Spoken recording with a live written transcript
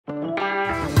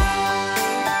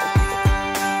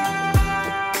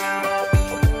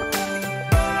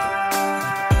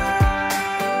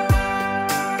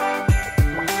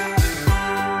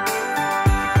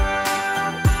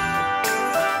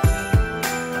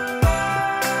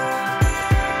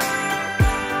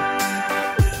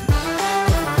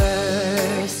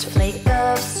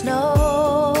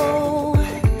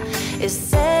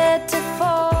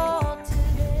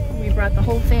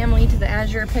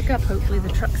pickup. Hopefully the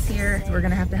truck's here. We're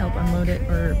gonna have to help unload it,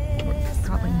 or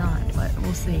probably not, but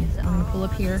we'll see. I'm gonna pull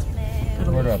up here.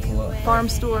 Where do I pull up? Farm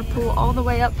store, pull all the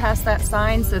way up past that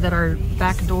sign so that our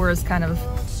back door is kind of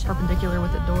perpendicular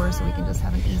with the door, so we can just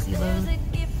have an easy load.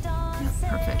 Yep,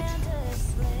 perfect.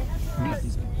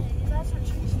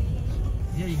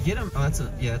 Yeah, you get them. Oh, that's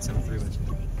a, yeah, that's a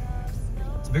 3x2.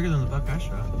 It's bigger than the buck I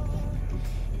shot.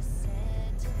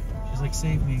 She's like,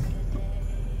 save me.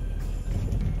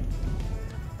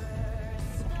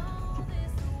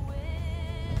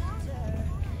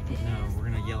 No, we're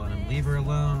gonna yell at him. Leave her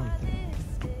alone.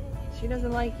 She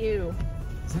doesn't like you.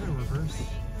 Is that a reverse?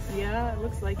 Yeah, it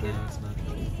looks like it. No, it's not.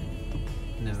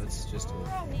 No, it's just a...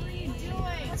 What are you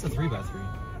doing? That's a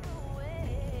 3x3.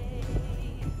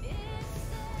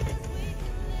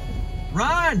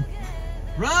 Run!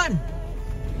 Run!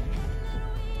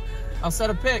 I'll set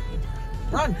a pick.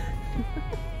 Run!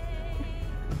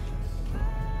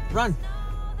 Run!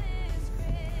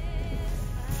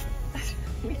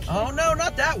 Oh no,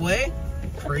 not that way!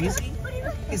 Crazy?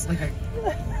 He's like a...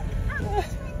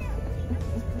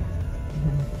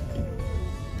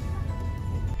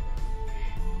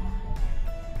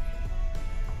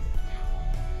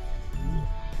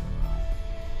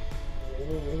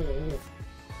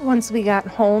 Once we got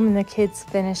home and the kids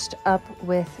finished up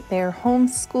with their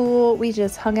homeschool, we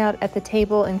just hung out at the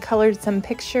table and colored some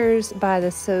pictures by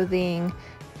the Southing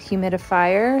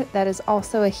humidifier. That is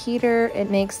also a heater. It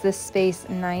makes this space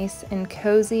nice and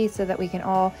cozy so that we can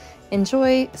all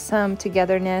enjoy some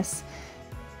togetherness.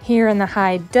 Here in the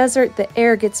high desert, the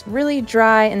air gets really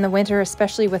dry in the winter,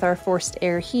 especially with our forced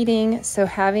air heating. So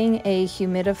having a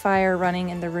humidifier running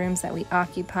in the rooms that we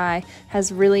occupy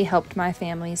has really helped my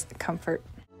family's comfort.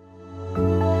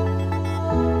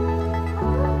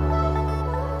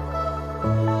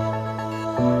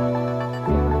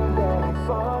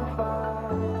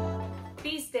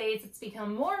 These days, it's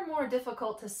become more and more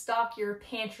difficult to stock your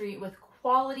pantry with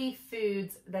quality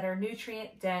foods that are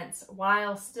nutrient dense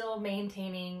while still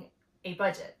maintaining a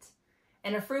budget,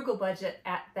 and a frugal budget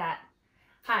at that.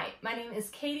 Hi, my name is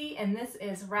Katie and this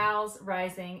is Rouse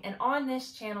Rising, and on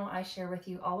this channel I share with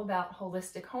you all about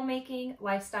holistic homemaking,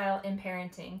 lifestyle, and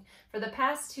parenting. For the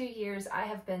past 2 years I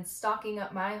have been stocking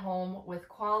up my home with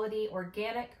quality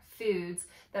organic foods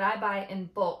that I buy in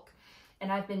bulk,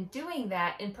 and I've been doing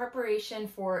that in preparation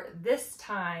for this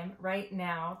time right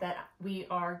now that we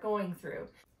are going through.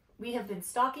 We have been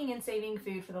stocking and saving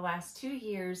food for the last 2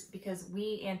 years because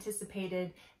we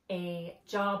anticipated a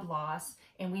job loss,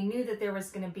 and we knew that there was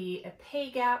going to be a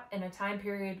pay gap in a time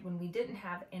period when we didn't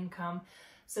have income.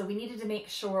 So we needed to make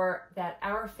sure that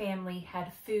our family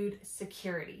had food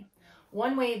security.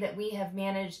 One way that we have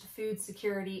managed food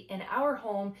security in our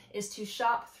home is to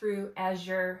shop through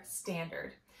Azure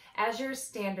Standard. Azure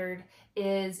Standard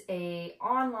is a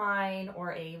online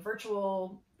or a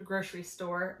virtual grocery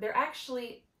store. They're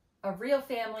actually a real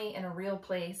family in a real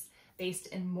place based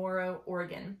in Morrow,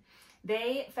 Oregon.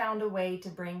 They found a way to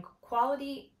bring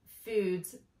quality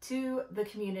foods to the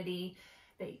community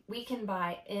that we can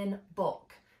buy in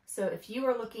bulk. So if you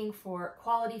are looking for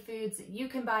quality foods that you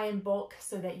can buy in bulk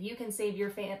so that you can save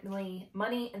your family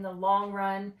money in the long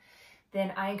run,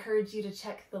 then I encourage you to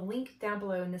check the link down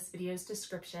below in this video's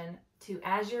description to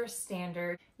Azure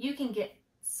Standard. You can get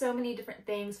so many different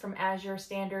things from Azure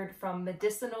Standard, from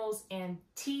medicinals and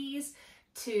teas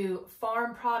to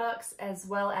farm products, as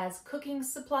well as cooking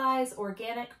supplies,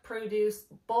 organic produce,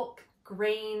 bulk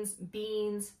grains,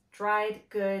 beans, dried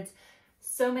goods,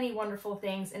 so many wonderful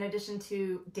things, in addition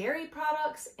to dairy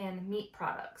products and meat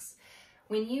products.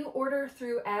 When you order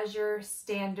through Azure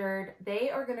Standard, they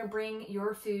are going to bring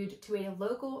your food to a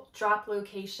local drop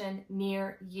location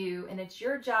near you, and it's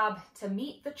your job to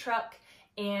meet the truck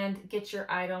and get your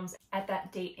items at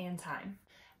that date and time.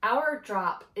 Our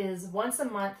drop is once a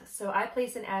month, so I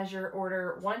place an Azure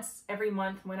order once every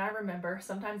month when I remember.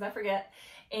 Sometimes I forget,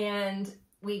 and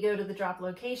we go to the drop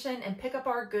location and pick up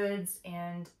our goods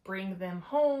and bring them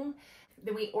home.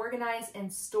 Then we organize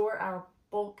and store our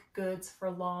bulk goods for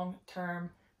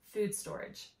long-term food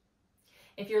storage.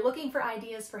 If you're looking for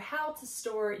ideas for how to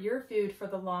store your food for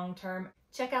the long term,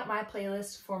 check out my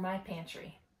playlist for my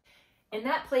pantry. In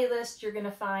that playlist, you're going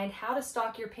to find how to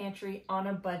stock your pantry on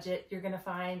a budget. You're going to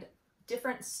find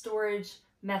different storage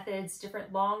methods,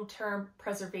 different long-term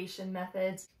preservation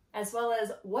methods, as well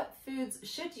as what foods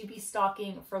should you be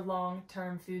stocking for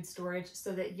long-term food storage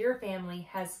so that your family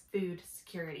has food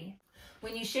security.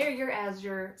 When you share your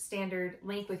Azure Standard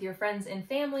link with your friends and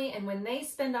family, and when they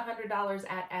spend $100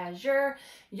 at Azure,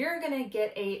 you're gonna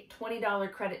get a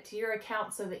 $20 credit to your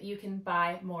account so that you can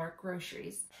buy more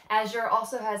groceries. Azure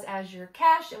also has Azure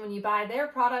Cash, and when you buy their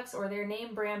products or their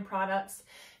name brand products,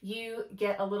 you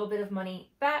get a little bit of money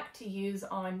back to use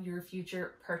on your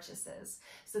future purchases.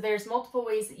 So there's multiple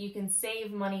ways that you can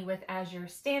save money with Azure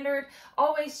Standard.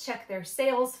 Always check their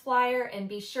sales flyer and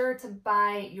be sure to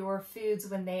buy your foods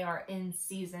when they are in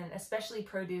season, especially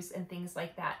produce and things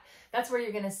like that. That's where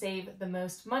you're gonna save the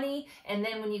most money. And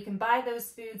then when you can buy those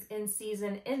foods in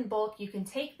season in bulk, you can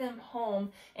take them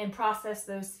home and process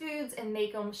those foods and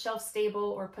make them shelf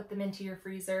stable or put them into your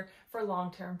freezer for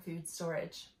long-term food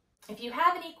storage. If you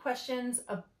have any questions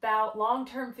about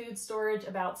long-term food storage,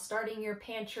 about starting your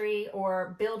pantry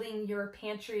or building your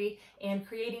pantry and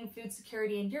creating food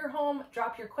security in your home,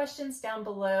 drop your questions down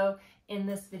below in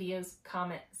this video's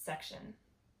comment section.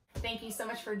 Thank you so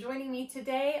much for joining me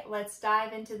today. Let's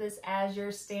dive into this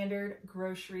Azure Standard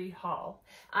grocery haul.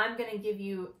 I'm going to give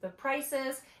you the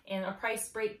prices and a price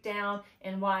breakdown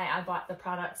and why I bought the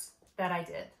products that I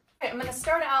did. I'm going to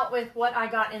start out with what I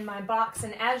got in my box,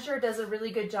 and Azure does a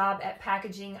really good job at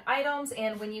packaging items,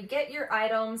 and when you get your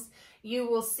items, you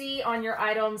will see on your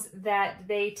items that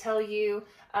they tell you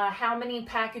how many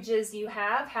packages you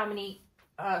have, how many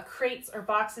crates or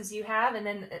boxes you have, and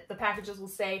then the packages will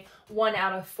say 1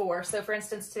 out of 4. So for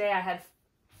instance, today I had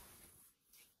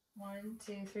 1,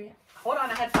 2, 3, hold on,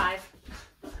 I had 5.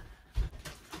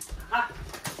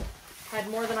 Had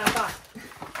more than I thought.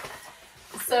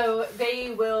 So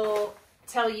they will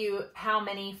tell you how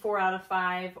many 4 out of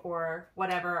 5 or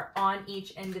whatever on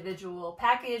each individual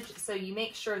package. So you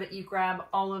make sure that you grab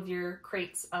all of your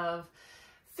crates of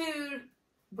food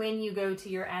when you go to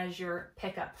your Azure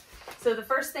pickup. So the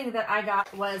first thing that I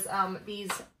got was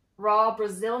these raw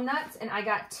Brazil nuts, and I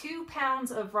got 2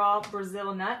 pounds of raw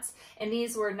Brazil nuts, and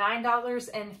these were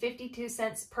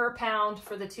 $9.52 per pound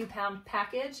for the 2-pound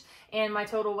package, and my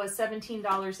total was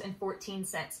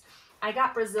 $17.14. I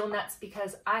got Brazil nuts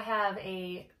because I have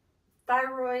a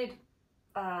thyroid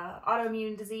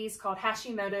autoimmune disease called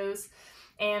Hashimoto's,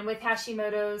 and with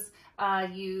Hashimoto's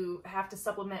you have to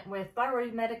supplement with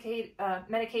thyroid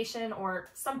medication or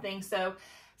something. So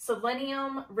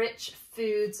selenium rich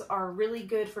foods are really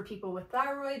good for people with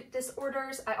thyroid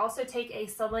disorders. I also take a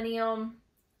selenium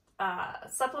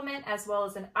supplement as well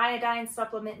as an iodine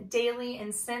supplement daily,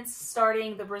 and since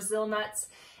starting the Brazil nuts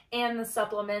and the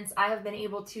supplements, I have been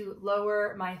able to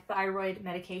lower my thyroid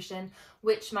medication,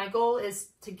 which my goal is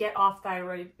to get off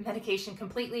thyroid medication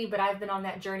completely, but I've been on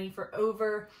that journey for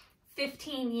over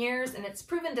 15 years and it's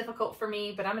proven difficult for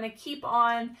me, but I'm gonna keep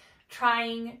on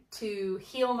trying to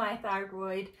heal my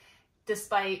thyroid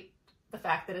despite the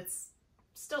fact that it's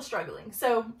still struggling.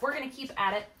 So we're gonna keep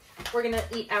at it. We're gonna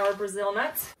eat our Brazil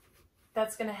nuts.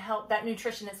 That's gonna help, that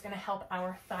nutrition is gonna help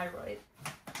our thyroid.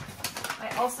 I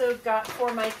also got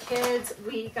for my kids,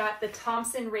 we got the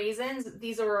Thompson raisins.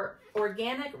 These are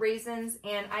organic raisins,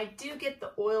 and I do get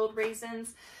the oiled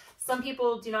raisins. Some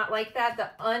people do not like that. The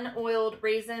unoiled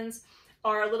raisins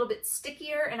are a little bit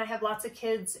stickier, and I have lots of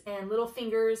kids and little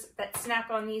fingers that snack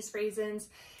on these raisins,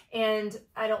 and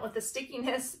I don't want the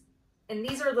stickiness. And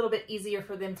these are a little bit easier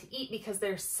for them to eat because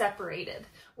they're separated.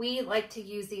 We like to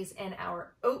use these in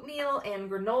our oatmeal and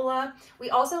granola. We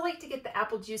also like to get the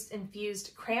apple juice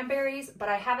infused cranberries, but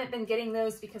I haven't been getting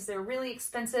those because they're really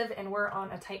expensive and we're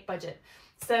on a tight budget.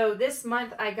 So this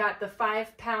month I got the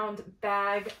 5-pound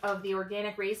bag of the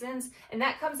organic raisins, and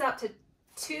that comes out to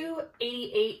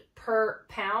 $2.88 per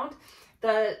pound.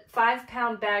 The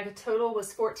 5-pound bag total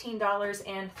was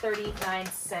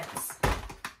 $14.39.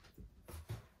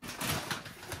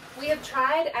 We have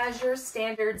tried Azure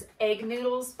Standard's egg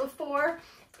noodles before,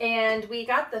 and we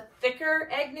got the thicker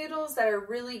egg noodles that are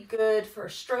really good for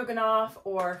stroganoff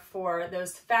or for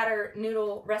those fatter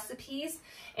noodle recipes,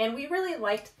 and we really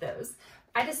liked those.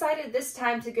 I decided this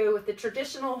time to go with the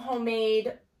traditional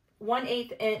homemade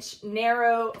 1/8 inch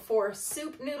narrow for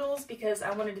soup noodles because I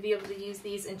wanted to be able to use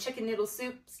these in chicken noodle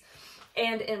soups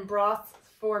and in broth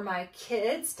for my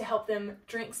kids to help them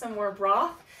drink some more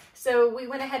broth. So we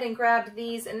went ahead and grabbed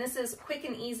these, and this is quick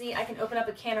and easy. I can open up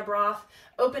a can of broth,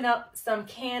 open up some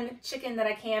canned chicken that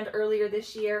I canned earlier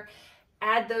this year,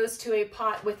 add those to a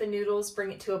pot with the noodles,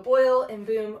 bring it to a boil, and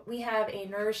boom, we have a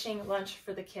nourishing lunch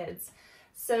for the kids.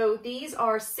 So these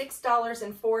are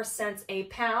 $6.04 a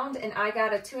pound, and I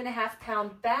got a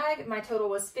 2.5-pound bag. My total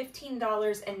was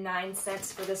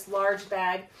 $15.09 for this large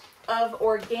bag of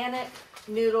organic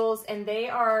noodles, and they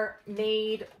are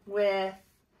made with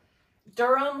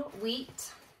durum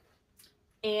wheat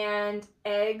and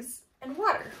eggs and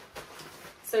water.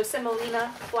 So semolina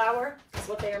flour is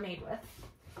what they are made with.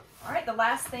 All right, the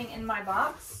last thing in my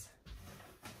box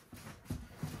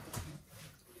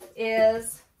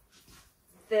is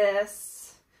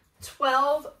this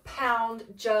 12-pound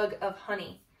jug of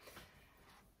honey.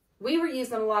 We were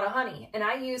using a lot of honey, and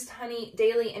I used honey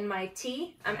daily in my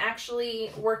tea. I'm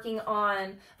actually working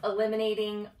on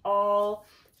eliminating all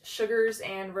sugars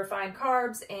and refined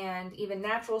carbs and even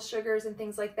natural sugars and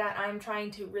things like that. I'm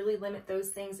trying to really limit those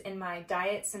things in my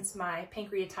diet since my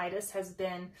pancreatitis has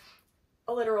been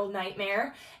a literal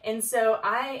nightmare. And so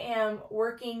I am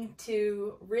working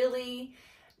to really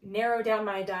narrow down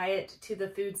my diet to the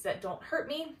foods that don't hurt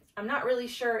me. I'm not really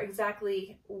sure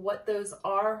exactly what those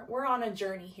are. We're on a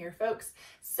journey here, folks.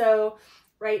 So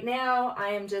right now I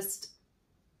am just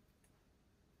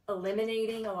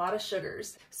eliminating a lot of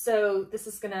sugars. So this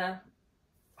is gonna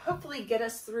hopefully get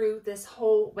us through this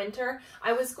whole winter.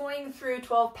 I was going through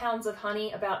 12 pounds of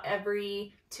honey about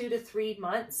every 2 to 3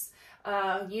 months,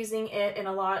 using it in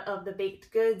a lot of the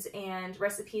baked goods and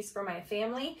recipes for my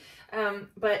family.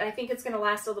 But I think it's going to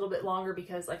last a little bit longer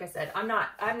because, like I said, I'm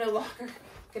no longer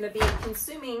going to be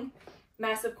consuming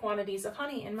massive quantities of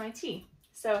honey in my tea.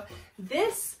 So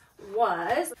this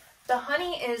was, the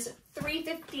honey is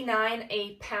 $3.59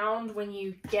 a pound when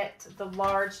you get the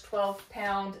large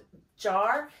 12-pound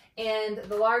jar, and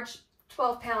the large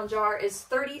 12-pound jar is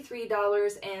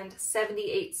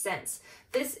 $33.78.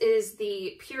 This is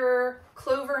the pure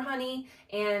clover honey,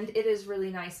 and it is really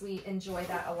nice. We enjoy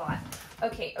that a lot.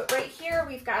 Okay, right here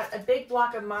we've got a big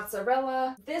block of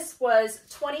mozzarella. This was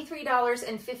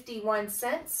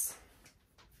 $23.51,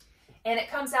 and it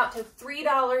comes out to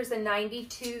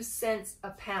 $3.92 a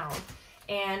pound.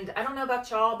 And I don't know about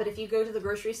y'all, but if you go to the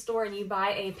grocery store and you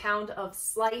buy a pound of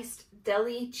sliced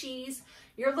deli cheese,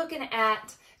 you're looking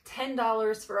at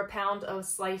 $10 for a pound of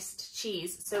sliced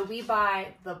cheese. So we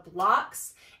buy the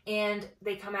blocks, and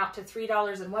they come out to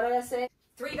 $3 and what did I say?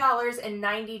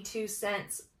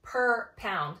 $3.92 per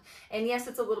pound. And yes,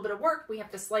 it's a little bit of work. We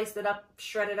have to slice it up,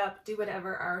 shred it up, do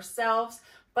whatever ourselves,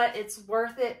 but it's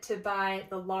worth it to buy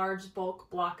the large bulk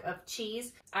block of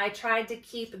cheese. I tried to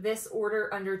keep this order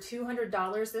under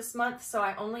 $200 this month, so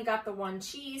I only got the one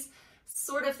cheese,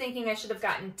 sort of thinking I should have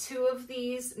gotten 2 of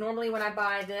these. Normally when I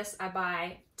buy this, I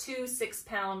buy 2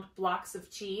 6-pound blocks of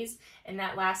cheese, and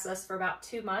that lasts us for about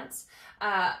 2 months.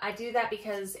 I do that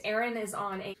because Aaron is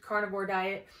on a carnivore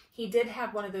diet. He did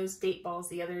have one of those date balls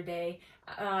the other day,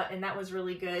 and that was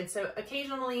really good. So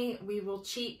occasionally we will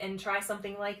cheat and try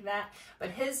something like that, but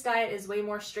his diet is way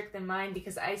more strict than mine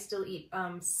because I still eat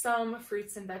some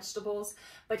fruits and vegetables,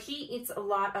 but he eats a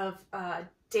lot of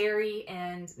dairy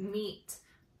and meat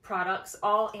products,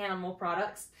 all animal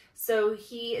products. So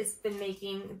he has been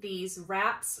making these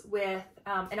wraps with,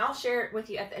 and I'll share it with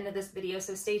you at the end of this video,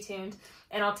 so stay tuned,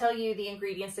 and I'll tell you the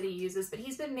ingredients that he uses, but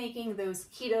he's been making those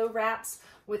keto wraps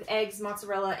with eggs,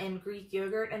 mozzarella, and Greek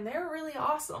yogurt, and they're really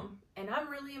awesome, and I'm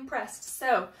really impressed.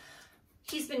 So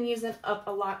he's been using up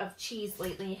a lot of cheese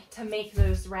lately to make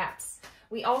those wraps.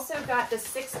 We also got the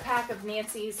 6-pack of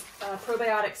Nancy's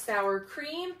probiotic sour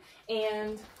cream,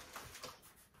 and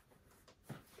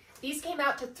these came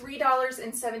out to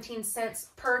 $3.17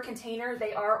 per container.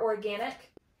 They are organic.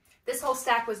 This whole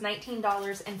stack was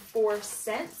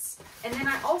 $19.04. And then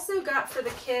I also got for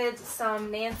the kids some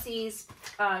Nancy's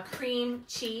cream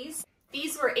cheese.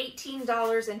 These were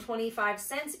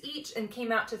 $18.25 each and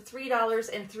came out to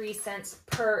 $3.03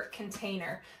 per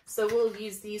container. So we'll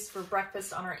use these for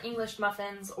breakfast on our English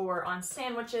muffins or on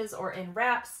sandwiches or in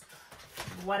wraps,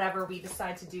 whatever we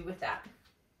decide to do with that.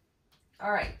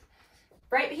 All right.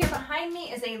 Right here behind me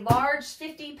is a large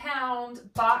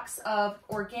 50-pound box of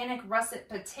organic russet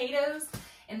potatoes,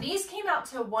 and these came out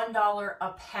to $1 a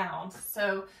pound.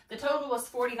 So the total was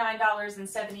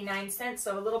 $49.79,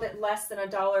 so a little bit less than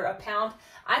 $1 a pound.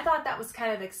 I thought that was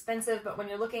kind of expensive, but when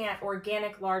you're looking at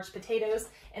organic large potatoes,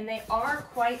 and they are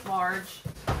quite large.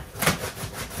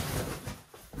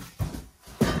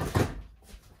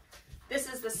 This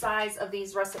is the size of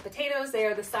these russet potatoes. They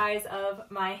are the size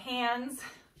of my hands.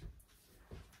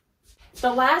 The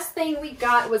last thing we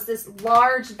got was this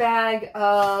large bag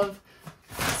of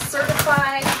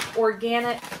certified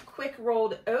organic quick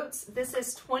rolled oats. This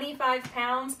is 25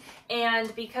 pounds,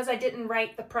 and because I didn't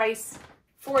write the price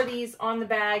for these on the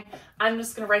bag, I'm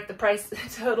just going to write the price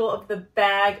total of the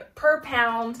bag per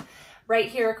pound right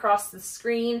here across the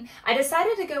screen. I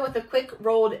decided to go with the quick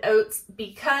rolled oats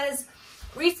because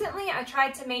recently I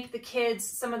tried to make the kids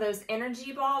some of those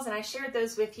energy balls, and I shared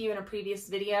those with you in a previous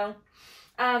video.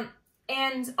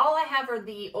 And all I have are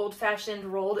the old-fashioned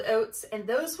rolled oats, and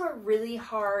those were really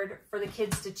hard for the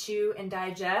kids to chew and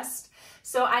digest.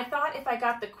 So I thought if I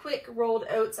got the quick rolled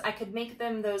oats, I could make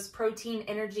them those protein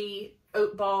energy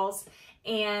oat balls,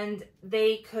 and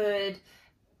they could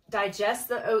digest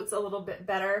the oats a little bit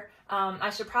better.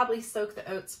 I should probably soak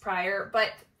the oats prior,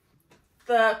 but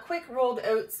the quick rolled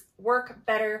oats work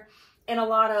better in a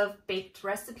lot of baked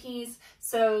recipes,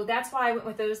 so that's why I went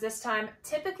with those this time.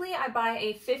 Typically, I buy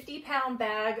a 50-pound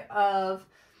bag of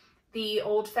the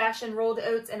old-fashioned rolled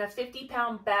oats, and a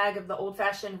 50-pound bag of the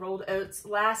old-fashioned rolled oats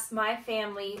lasts my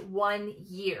family 1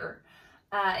 year.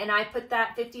 And I put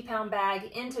that 50-pound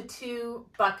bag into 2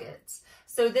 buckets.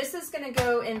 So this is going to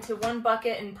go into 1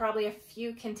 bucket and probably a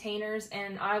few containers,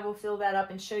 and I will fill that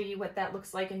up and show you what that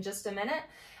looks like in just a minute.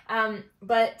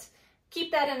 But keep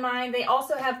that in mind. They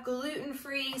also have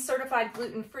gluten-free, certified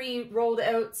gluten-free rolled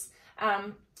oats,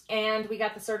 and we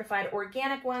got the certified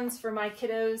organic ones for my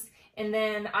kiddos. And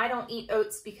then I don't eat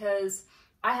oats because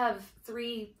I have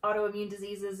 3 autoimmune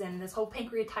diseases and this whole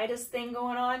pancreatitis thing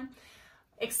going on.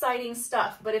 Exciting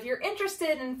stuff. But if you're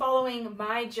interested in following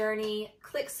my journey,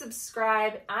 click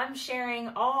subscribe. I'm sharing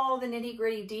all the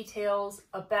nitty-gritty details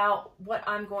about what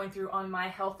I'm going through on my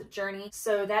health journey.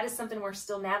 So that is something we're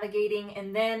still navigating.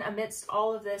 And then amidst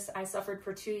all of this, I suffered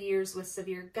for 2 years with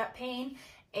severe gut pain,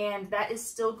 and that is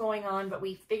still going on, but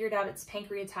we figured out it's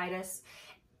pancreatitis.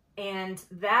 And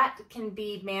that can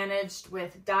be managed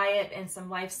with diet and some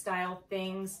lifestyle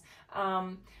things.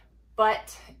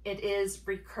 But it is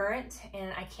recurrent,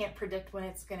 and I can't predict when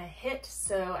it's gonna hit,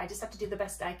 so I just have to do the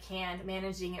best I can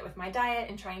managing it with my diet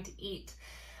and trying to eat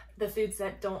the foods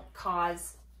that don't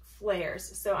cause flares.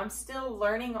 So I'm still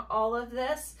learning all of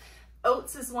this.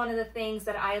 Oats is one of the things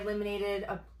that I eliminated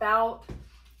about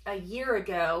a year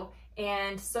ago,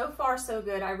 and so far so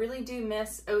good. I really do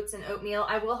miss oats and oatmeal.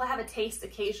 I will have a taste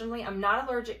occasionally. I'm not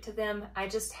allergic to them. I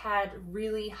just had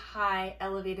really high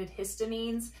elevated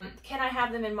histamines. Can I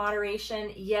have them in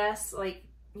moderation? Yes, like,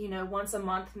 you know, once a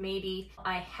month maybe.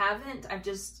 I haven't. I've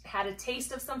just had a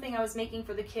taste of something I was making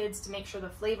for the kids to make sure the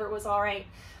flavor was all right,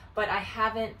 but I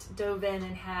haven't dove in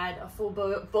and had a full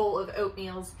bowl of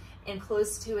oatmeals in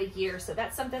close to a year. So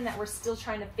that's something that we're still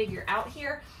trying to figure out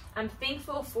here. I'm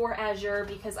thankful for Azure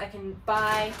because I can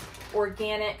buy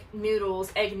organic noodles,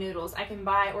 egg noodles. I can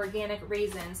buy organic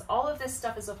raisins. All of this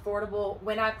stuff is affordable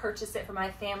when I purchase it for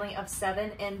my family of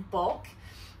 7 in bulk.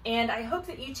 And I hope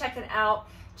that you check it out.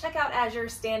 Check out Azure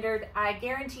Standard. I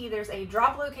guarantee there's a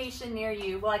drop location near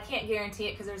you. Well, I can't guarantee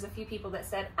it because there's a few people that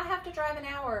said, I have to drive an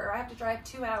hour or I have to drive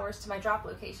 2 hours to my drop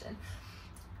location.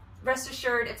 Rest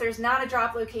assured, if there's not a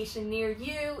drop location near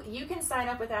you, you can sign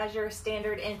up with Azure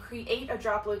Standard and create a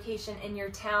drop location in your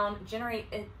town, generate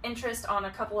interest on a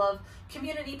couple of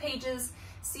community pages,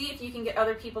 see if you can get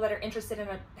other people that are interested in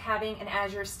having an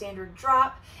Azure Standard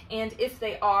drop, and if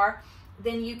they are,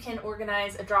 then you can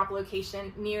organize a drop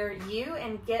location near you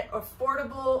and get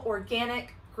affordable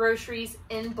organic groceries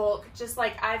in bulk, just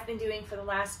like I've been doing for the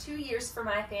last 2 years for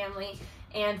my family,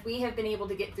 and we have been able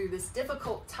to get through this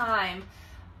difficult time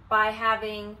by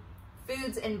having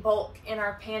foods in bulk in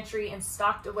our pantry and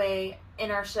stocked away in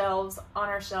our shelves, on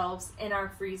our shelves, in our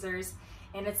freezers.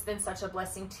 And it's been such a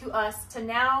blessing to us. To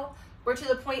now, we're to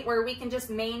the point where we can just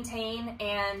maintain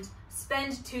and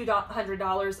spend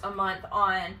 $200 a month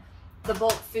on the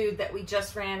bulk food that we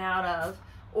just ran out of.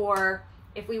 Or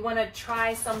if we want to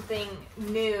try something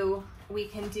new, we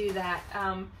can do that.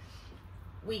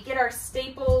 We get our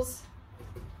staples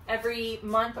every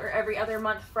month or every other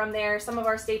month from there. Some of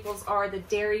our staples are the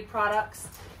dairy products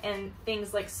and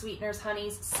things like sweeteners,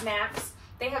 honeys, snacks.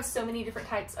 They have so many different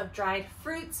types of dried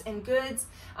fruits and goods.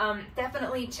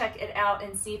 Definitely check it out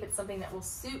and see if it's something that will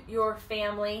suit your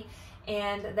family.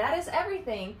 And that is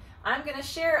everything. I'm gonna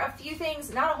share a few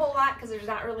things, not a whole lot because there's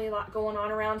not really a lot going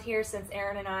on around here since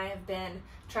Aaron and I have been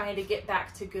trying to get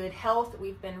back to good health.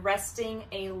 We've been resting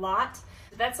a lot.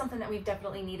 That's something that we've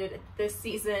definitely needed this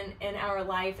season in our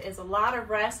life, is a lot of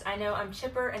rest. I know I'm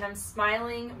chipper and I'm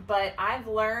smiling, but I've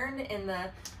learned in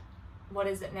the, what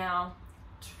is it now,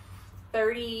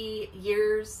 30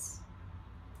 years,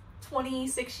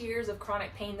 26 years of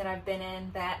chronic pain that I've been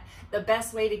in, that the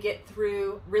best way to get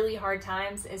through really hard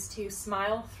times is to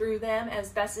smile through them as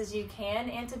best as you can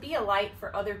and to be a light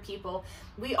for other people.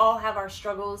 We all have our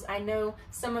struggles. I know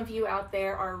some of you out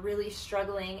there are really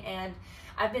struggling, and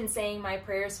I've been saying my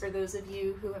prayers for those of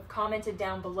you who have commented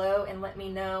down below and let me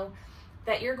know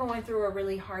that you're going through a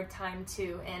really hard time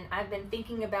too. And I've been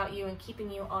thinking about you and keeping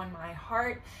you on my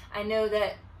heart. I know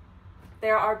that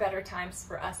there are better times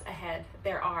for us ahead.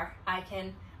 There are.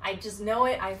 I just know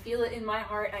it. I feel it in my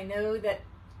heart. I know that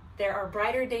There are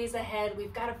brighter days ahead.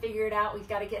 We've got to figure it out. We've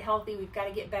got to get healthy. We've got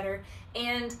to get better.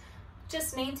 And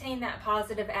just maintain that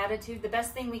positive attitude. The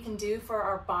best thing we can do for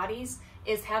our bodies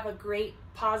is have a great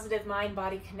positive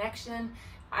mind-body connection.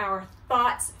 Our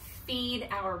thoughts feed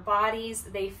our bodies.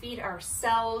 They feed our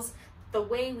cells. The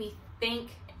way we think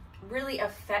really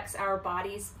affects our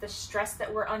bodies. The stress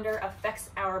that we're under affects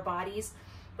our bodies.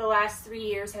 The last 3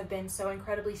 years have been so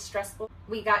incredibly stressful.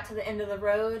 We got to the end of the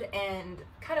road and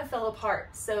kind of fell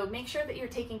apart. So make sure that you're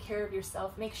taking care of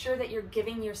yourself. Make sure that you're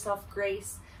giving yourself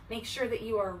grace. Make sure that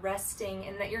you are resting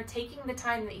and that you're taking the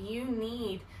time that you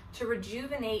need to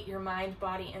rejuvenate your mind,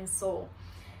 body, and soul.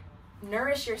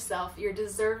 Nourish yourself. You're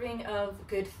deserving of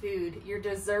good food. You're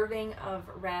deserving of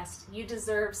rest. You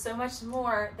deserve so much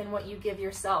more than what you give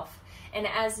yourself. And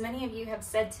as many of you have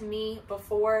said to me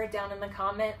before down in the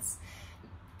comments,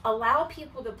 allow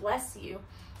people to bless you.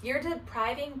 You're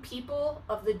depriving people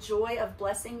of the joy of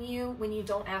blessing you when you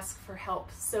don't ask for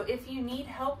help. So if you need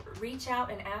help, reach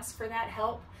out and ask for that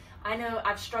help. I know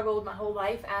I've struggled my whole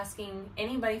life asking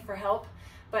anybody for help,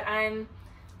 but I'm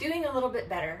doing a little bit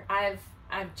better. I've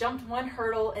jumped one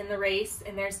hurdle in the race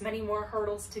and there's many more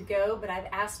hurdles to go, but I've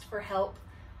asked for help.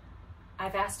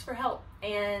 I've asked for help.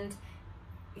 And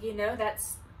you know,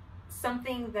 that's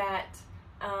something that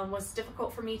was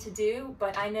difficult for me to do,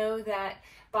 but I know that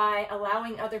by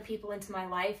allowing other people into my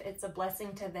life, it's a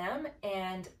blessing to them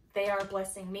and they are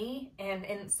blessing me, and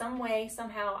in some way,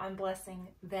 somehow I'm blessing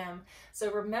them.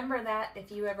 So remember that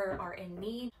if you ever are in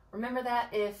need. Remember that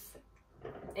if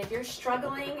you're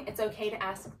struggling, it's okay to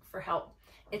ask for help.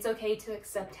 It's okay to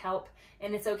accept help,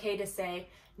 and it's okay to say,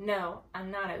 no,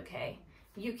 I'm not okay.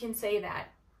 You can say that.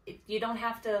 You don't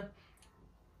have to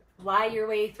lie your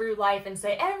way through life and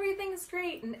say everything's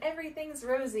great and everything's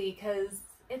rosy, because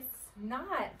it's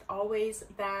not always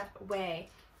that way.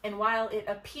 And while it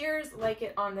appears like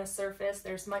it on the surface,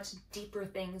 there's much deeper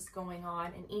things going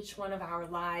on in each one of our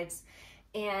lives,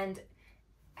 and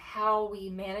how we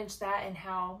manage that and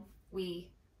how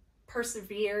we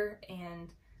persevere and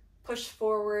push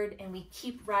forward and we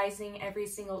keep rising every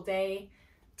single day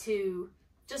to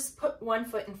just put one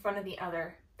foot in front of the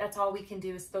other. That's all we can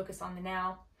do, is focus on the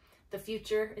now. The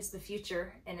future is the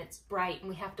future and it's bright and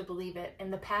we have to believe it.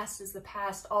 And the past is the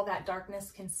past. All that darkness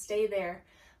can stay there.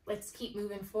 Let's keep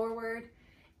moving forward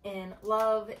in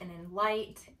love and in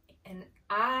light. And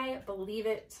I believe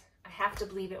it. I have to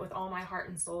believe it with all my heart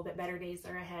and soul that better days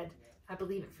are ahead. I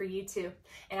believe it for you too.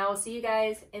 And I will see you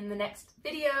guys in the next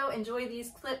video. Enjoy these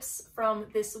clips from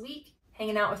this week,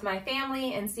 hanging out with my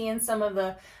family and seeing some of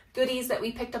the goodies that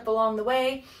we picked up along the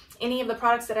way. Any of the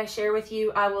products that I share with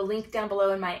you, I will link down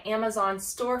below in my Amazon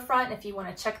storefront if you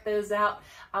want to check those out.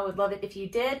 I would love it if you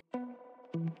did.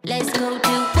 Let's go to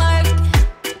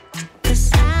work,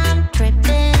 'cause I'm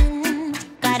tripping.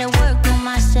 Gotta work on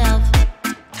myself,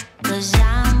 'cause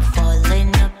I'm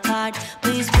falling apart.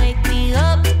 Please wake me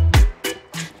up,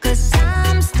 'cause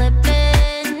I'm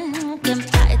slipping. Can't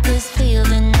fight this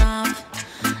feeling off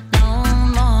no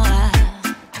more.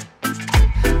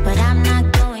 But I'm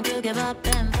not going to give up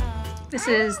and fall. This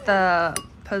is the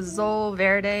pozole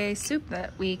verde soup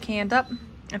that we canned up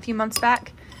a few months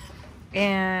back.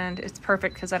 And it's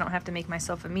perfect because I don't have to make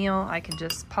myself a meal. I can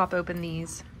just pop open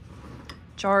these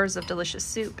jars of delicious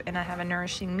soup and I have a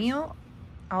nourishing meal.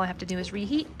 All I have to do is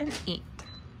reheat and eat.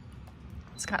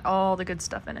 It's got all the good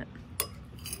stuff in it.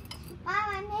 Mom,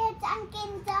 I need a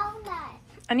Dunkin' Donut.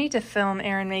 I need to film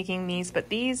Erin making these, but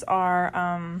these are,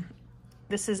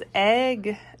 this is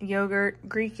egg, yogurt,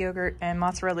 Greek yogurt, and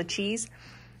mozzarella cheese.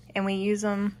 And we use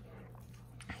them,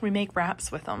 we make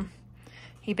wraps with them.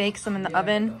 He bakes them in the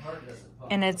oven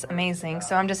and it's amazing.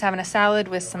 So I'm just having a salad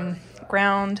with some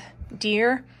ground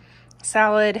deer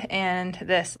salad and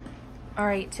this. All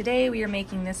right, today we are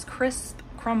making this crisp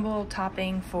crumble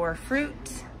topping for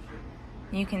fruit.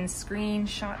 You can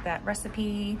screenshot that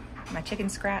recipe, my chicken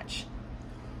scratch.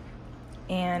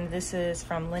 And this is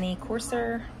from Lenny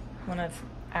Corser, one of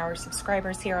our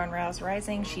subscribers here on Rouse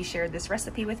Rising. She shared this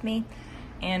recipe with me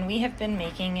and we have been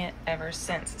making it ever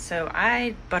since. So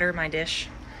I butter my dish.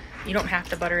 You don't have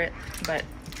to butter it, but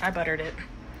I buttered it.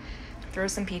 Throw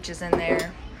some peaches in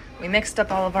there. We mixed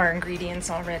up all of our ingredients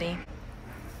already.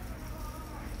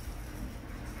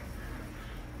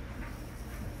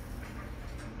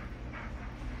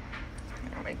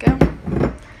 There we go.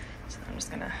 So I'm just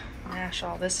gonna mash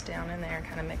all this down in there and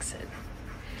kind of mix it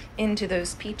into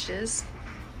those peaches.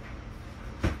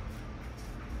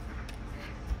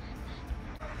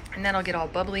 And that'll get all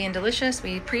bubbly and delicious.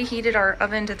 We preheated our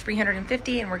oven to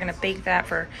 350 and we're gonna bake that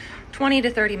for 20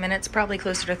 to 30 minutes, probably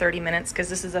closer to 30 minutes because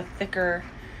this is a thicker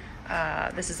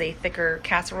This is a thicker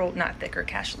casserole, not thicker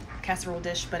casserole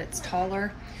dish, but it's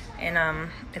taller, and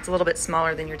it's a little bit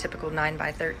smaller than your typical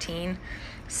 9x13.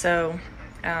 So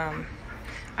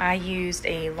I used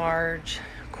a large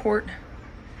quart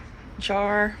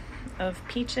jar of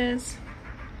peaches.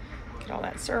 Get all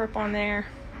that syrup on there.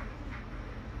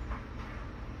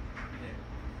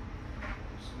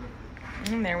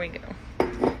 And there we go.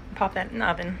 Pop that in the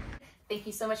oven. Thank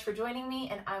you so much for joining me,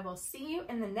 and I will see you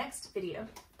in the next video.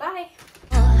 Bye.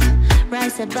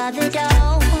 Rise above the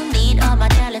door, meet all my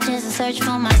challenges and search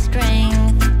for my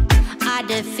strength. I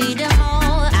defeat them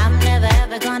all, I'm never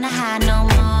ever gonna hide no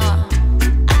more.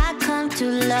 I come to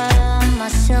love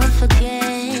myself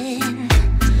again,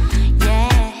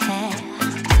 yeah.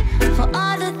 For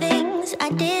all the things I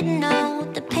didn't know,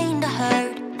 the pain, the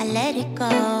hurt, I let it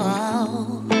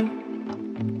go.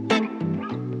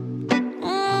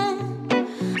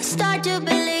 Start to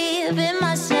believe in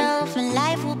myself, and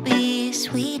life will be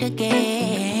sweet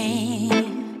again,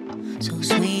 so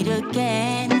sweet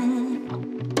again.